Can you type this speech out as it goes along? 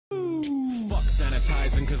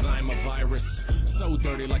sanitizing cause I'm a virus. So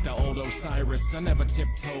dirty like the old Osiris. I never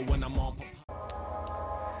tiptoe when I'm on.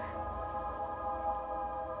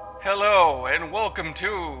 Hello and welcome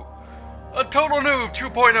to a Total Newb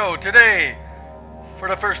 2.0 today. For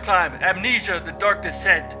the first time, Amnesia, The Dark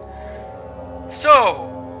Descent.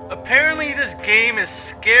 So, apparently this game is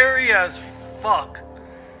scary as fuck.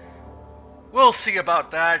 We'll see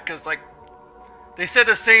about that, cause like, they said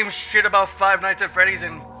the same shit about Five Nights at Freddy's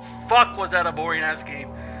and fuck was that a boring ass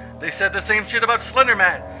game. They said the same shit about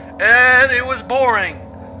Slenderman and it was boring.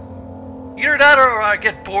 Either that or I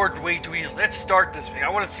get bored way too easily. Let's start this thing. I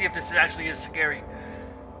want to see if this actually is scary.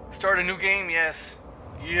 Start a new game? Yes.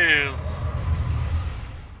 Yes.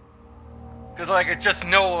 Because like I just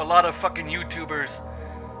know a lot of fucking YouTubers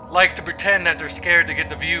like to pretend that they're scared to get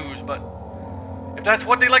the views, but if that's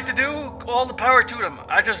what they like to do, all the power to them.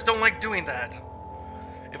 I just don't like doing that.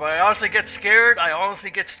 If I honestly get scared, I honestly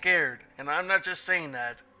get scared. And I'm not just saying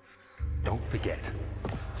that. Don't forget,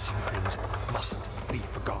 some things mustn't be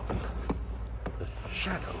forgotten. The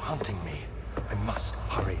shadow hunting me. I must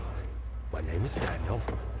hurry. My name is Daniel.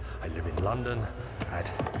 I live in London at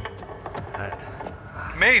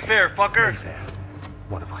Mayfair, fucker. Mayfair.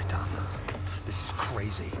 What have I done? This is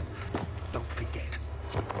crazy. Don't forget.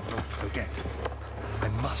 Don't forget. I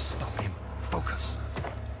must stop him. Focus.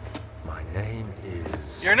 My name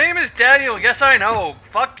is... Your name is Daniel. Yes, I know.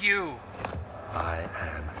 Fuck you. I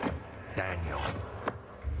am Daniel.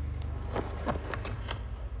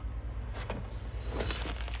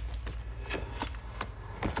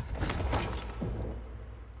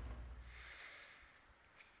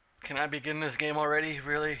 Can I begin this game already?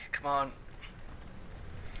 Really? Come on.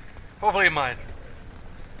 Hopefully mine.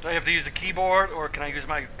 Do I have to use a keyboard or can I use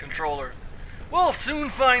my controller? We'll soon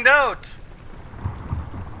find out!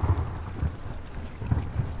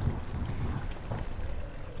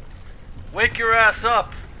 Wake your ass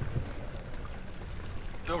up!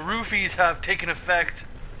 The roofies have taken effect.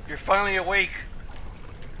 You're finally awake.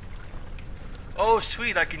 Oh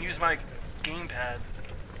sweet, I can use my gamepad.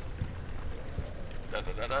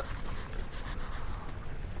 Da-da-da-da.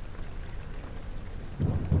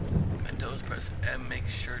 Windows, press M, make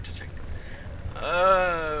sure to check.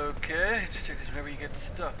 Okay, to check this whenever you get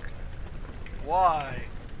stuck. Why?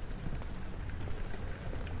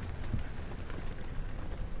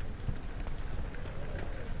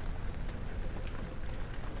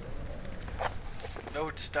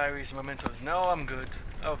 Notes, diaries, mementos. No, I'm good.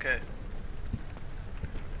 Okay.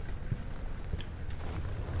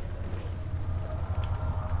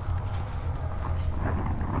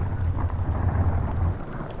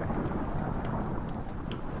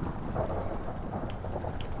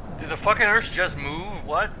 Did the fucking earth just move?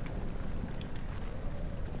 What?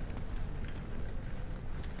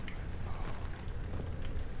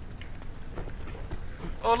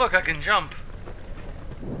 Oh look, I can jump.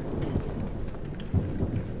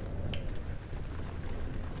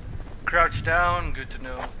 Crouch down, good to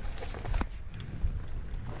know.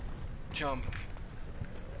 Jump.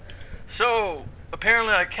 So,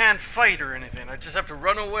 apparently I can't fight or anything. I just have to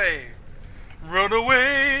run away. Run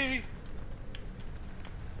away!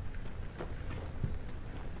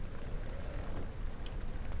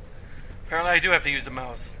 Apparently I do have to use the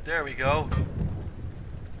mouse. There we go.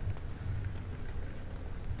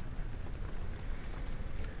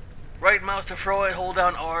 Right mouse to throw it, hold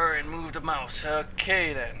down R and move the mouse.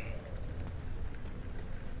 Okay then.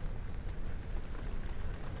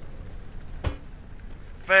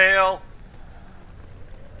 Fail.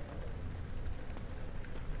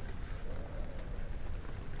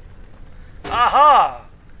 Aha!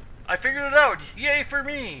 I figured it out. Yay for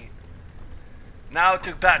me. Now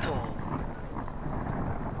to battle.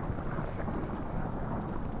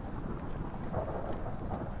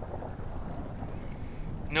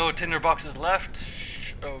 No tinder boxes left.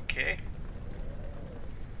 Shh, okay.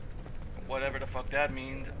 Whatever the fuck that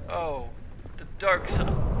means. Oh, the dark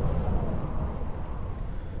side.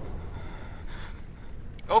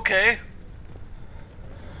 Okay.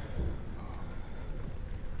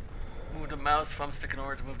 Move the mouse thumbstick in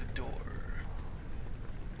order to move the door.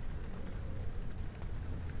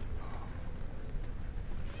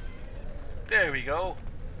 There we go.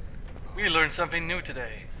 We learned something new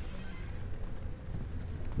today.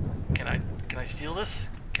 Can I steal this?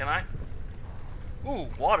 Can I? Ooh,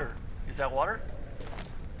 water. Is that water?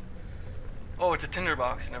 Oh, it's a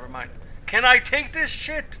tinderbox. Never mind. Can I take this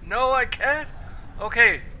shit? No, I can't?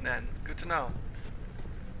 Okay, then. Good to know.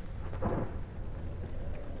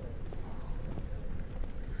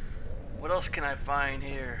 What else can I find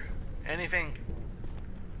here? Anything?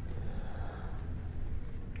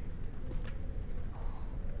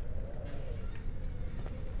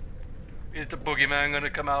 Is the boogeyman gonna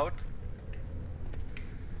come out?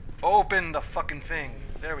 Open the fucking thing.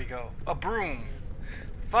 There we go. A broom.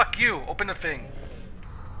 Fuck you. Open the thing.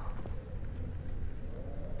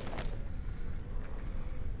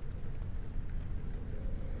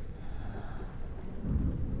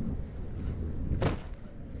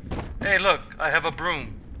 Hey, look. I have a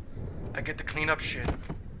broom. I get to clean up shit.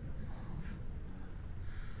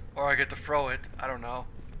 Or I get to throw it. I don't know.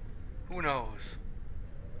 Who knows?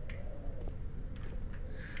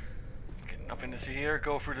 Okay, nothing to see here.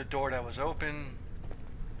 Go through the door that was open.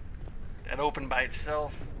 That opened by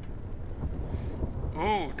itself.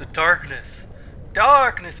 Ooh, the darkness.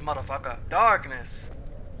 Darkness, motherfucker. Darkness.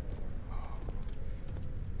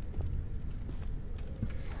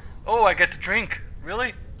 Oh, I get to drink.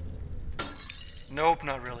 Really? Nope,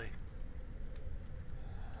 not really.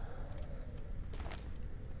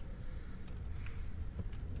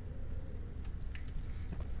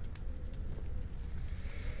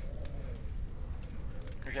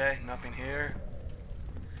 Okay, nothing here.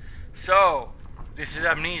 So, this is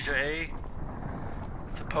Amnesia, eh?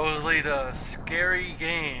 Supposedly the scary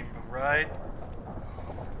game, right?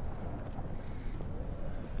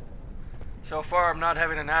 So far I'm not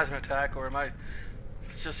having an asthma attack, or am I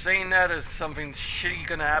just saying that as something shitty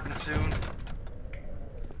gonna happen soon?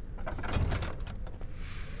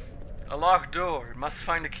 A locked door, must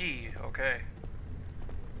find a key, okay.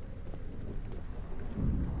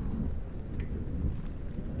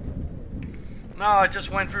 No, I just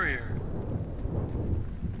went through here.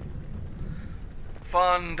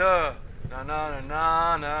 Fonda, na na na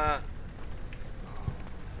na na.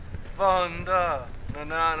 Fonda, na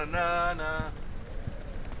na na na na.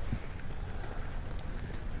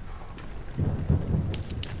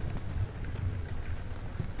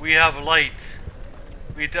 We have light.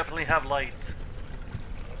 We definitely have light.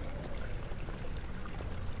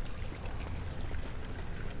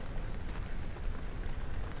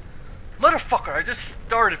 Motherfucker, I just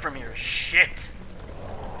started from here. Shit.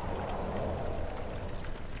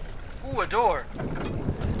 Ooh, a door.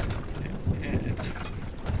 It's...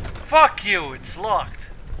 Fuck you, it's locked.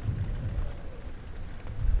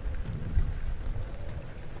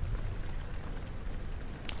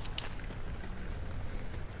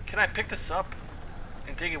 Can I pick this up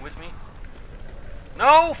and take it with me?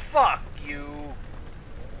 No, fuck you.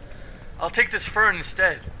 I'll take this fern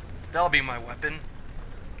instead. That'll be my weapon.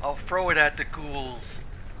 I'll throw it at the ghouls.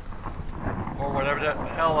 Or whatever the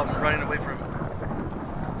hell I'm running away from.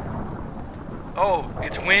 Oh,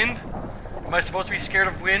 it's wind? Am I supposed to be scared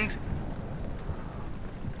of wind?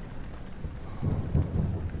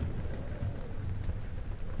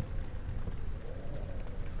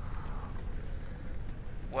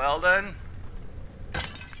 Well then.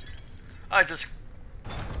 I just...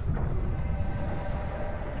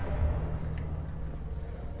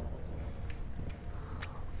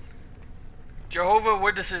 Jehovah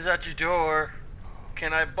Witnesses at your door.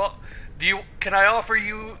 Can I can I offer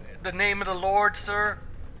you the name of the Lord, sir?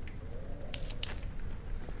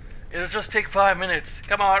 It'll just take 5 minutes.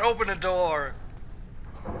 Come on, open the door.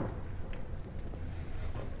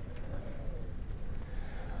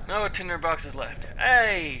 No tinder boxes left.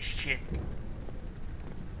 Hey, shit.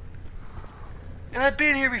 And I've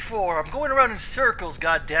been here before. I'm going around in circles,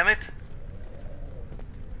 goddammit.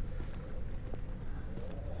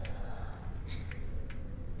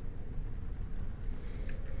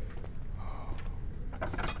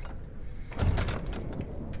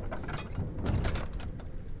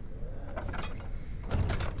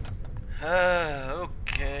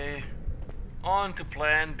 Okay. On to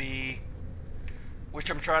plan B,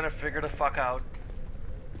 which I'm trying to figure the fuck out.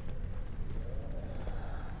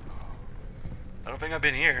 I don't think I've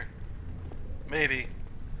been here. Maybe.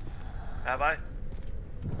 Have I?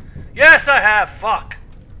 Yes, I have! Fuck!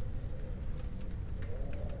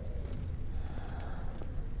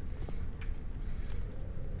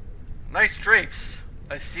 Nice drapes.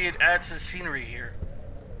 I see it adds to the scenery here.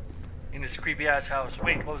 In this creepy ass house.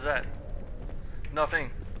 Wait, what was that?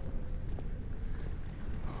 Nothing.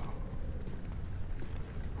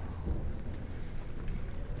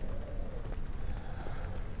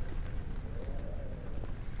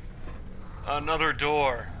 Another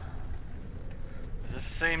door. Is this the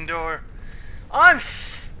same door? I'm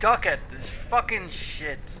stuck at this fucking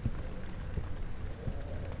shit.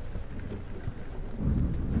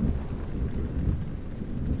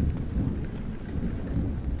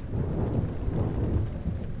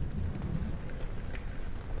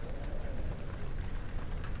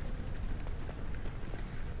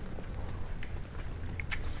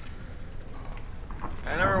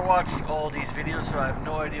 I never watched all these videos, so I have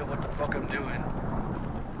no idea what the fuck I'm doing.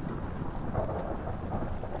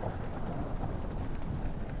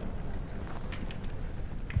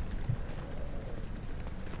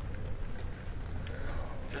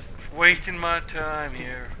 Just wasting my time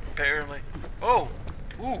here, apparently. Oh!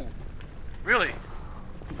 Ooh! Really?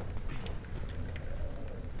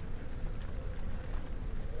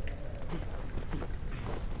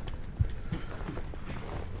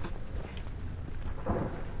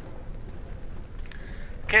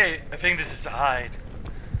 Okay, I think this is a hide.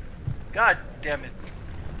 God damn it.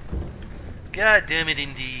 God damn it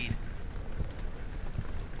indeed.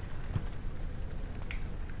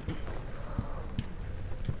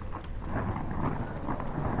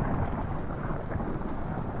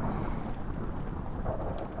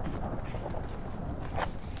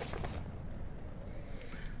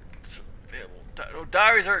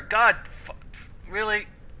 Diaries are... God... Really?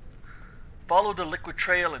 Follow the liquid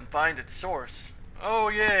trail and find its source. Oh,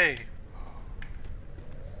 yay.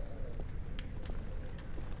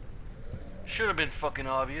 Should have been fucking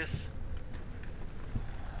obvious.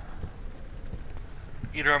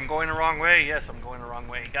 Either I'm going the wrong way. Yes, I'm going the wrong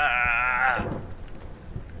way. Ah!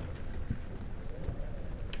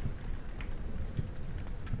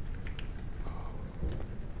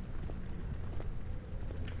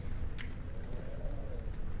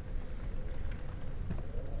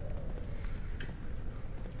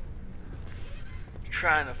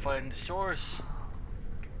 Trying to find the source.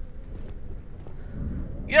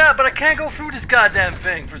 Yeah, but I can't go through this goddamn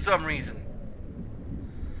thing for some reason.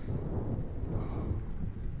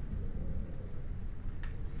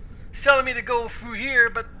 He's telling me to go through here,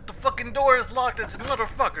 but the fucking door is locked as a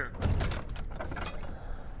motherfucker.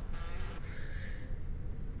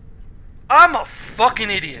 I'm a fucking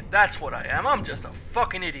idiot. That's what I am. I'm just a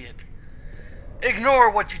fucking idiot. Ignore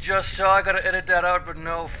what you just saw. I gotta edit that out, but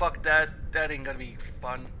no, fuck that. That ain't gonna be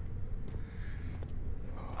fun.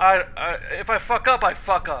 If I fuck up, I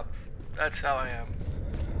fuck up. That's how I am.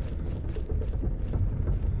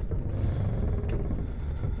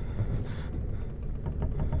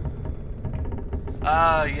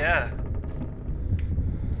 Yeah.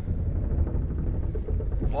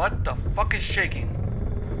 What the fuck is shaking?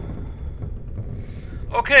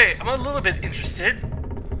 Okay, I'm a little bit interested.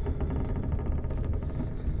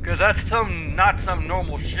 Because that's not some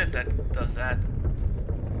normal shit that does that.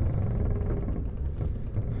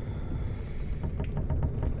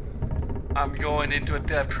 I'm going into a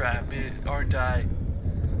death trap, aren't I?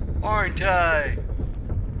 Aren't I?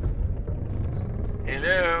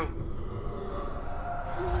 Hello?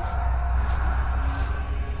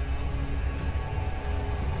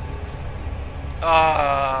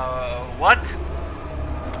 What?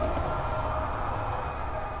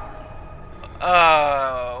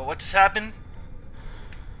 What just happened?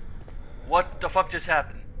 What the fuck just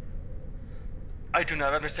happened? I do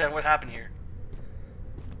not understand what happened here.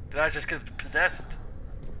 Did I just get possessed?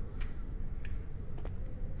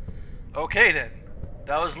 Okay then.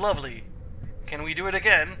 That was lovely. Can we do it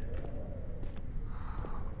again?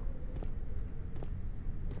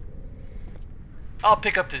 I'll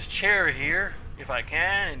pick up this chair here, if I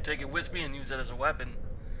can, and take it with me and use it as a weapon.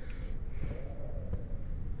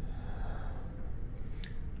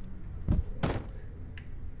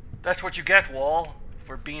 That's what you get, Wall,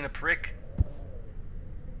 for being a prick.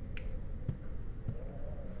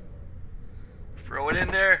 Throw it in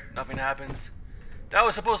there, nothing happens. That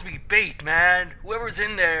was supposed to be bait, man. Whoever's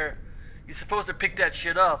in there, you're supposed to pick that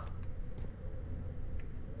shit up.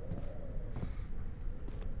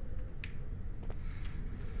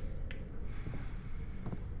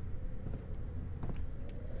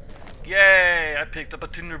 Yay! I picked up a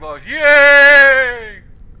tinderbox. Yay!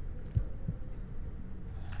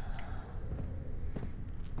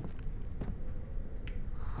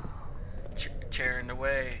 Chair in the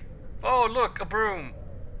way. Oh, look, a broom.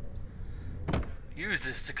 Use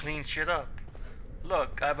this to clean shit up.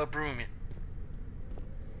 Look, I have a broom.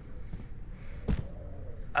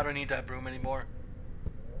 I don't need that broom anymore.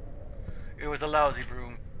 It was a lousy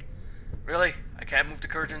broom. Really? I can't move the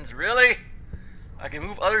curtains? Really? I can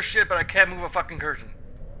move other shit, but I can't move a fucking curtain.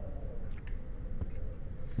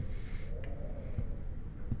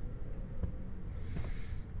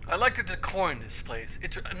 I like the decor in this place.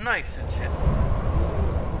 It's nice and shit.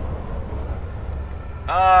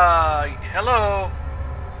 Hello?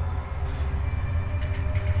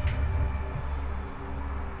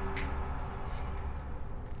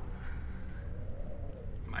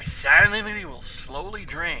 My sanity will slowly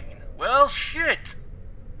drain. Well, shit!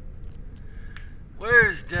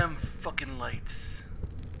 Where's them fucking lights?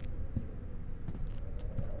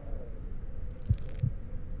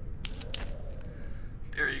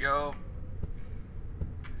 There you go.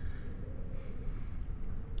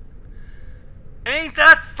 Ain't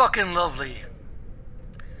that fucking lovely?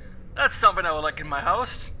 That's something I would like in my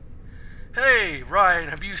house. Hey, Ryan,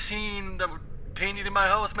 have you seen the painting in my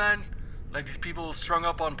house, man? Like these people strung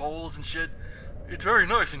up on poles and shit. It's very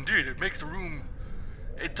nice indeed. It makes the room...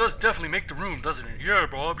 It does definitely make the room, doesn't it? Yeah,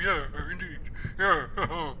 Bob, yeah, indeed. Yeah.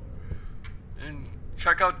 And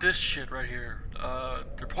check out this shit right here.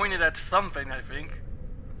 They're pointed at something, I think.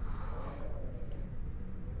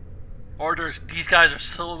 Or these guys are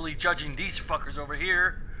slowly judging these fuckers over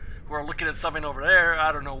here, who are looking at something over there.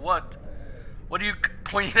 I don't know what. What are you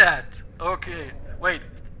pointing at? Okay. Wait,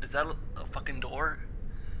 is that a fucking door?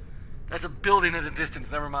 That's a building in the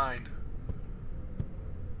distance, never mind.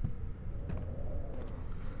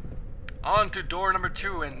 On to door number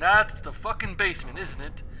 2, and that's the fucking basement, isn't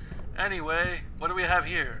it? Anyway, what do we have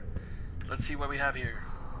here? Let's see what we have here.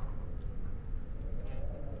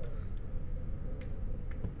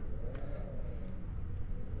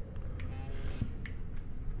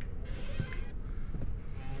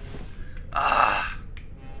 Ah!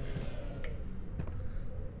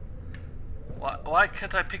 Why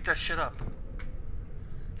can't I pick that shit up?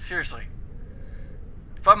 Seriously.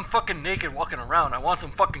 If I'm fucking naked walking around, I want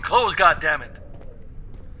some fucking clothes, goddammit!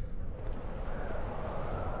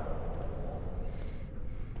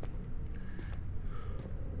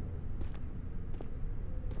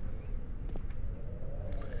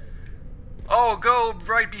 Oh, go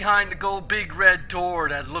right behind the gold big red door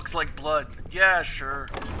that looks like blood. Yeah, sure.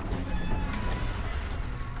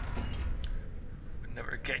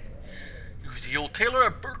 Never again. Use the old tailor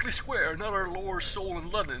at Berkeley Square, another lower soul in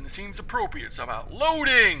London. It seems appropriate somehow.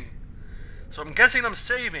 Loading! So I'm guessing I'm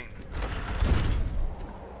saving.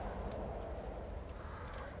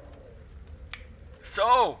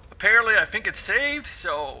 So, apparently I think it's saved,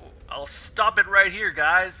 so I'll stop it right here,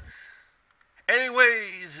 guys.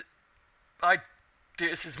 Anyways,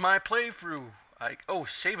 this is my playthrough. Oh,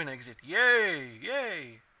 save and exit. Yay,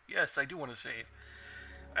 yay. Yes, I do want to save.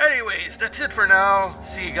 Anyways, that's it for now.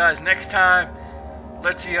 See you guys next time.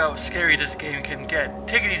 Let's see how scary this game can get.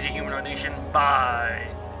 Take it easy, Humanoid Nation. Bye.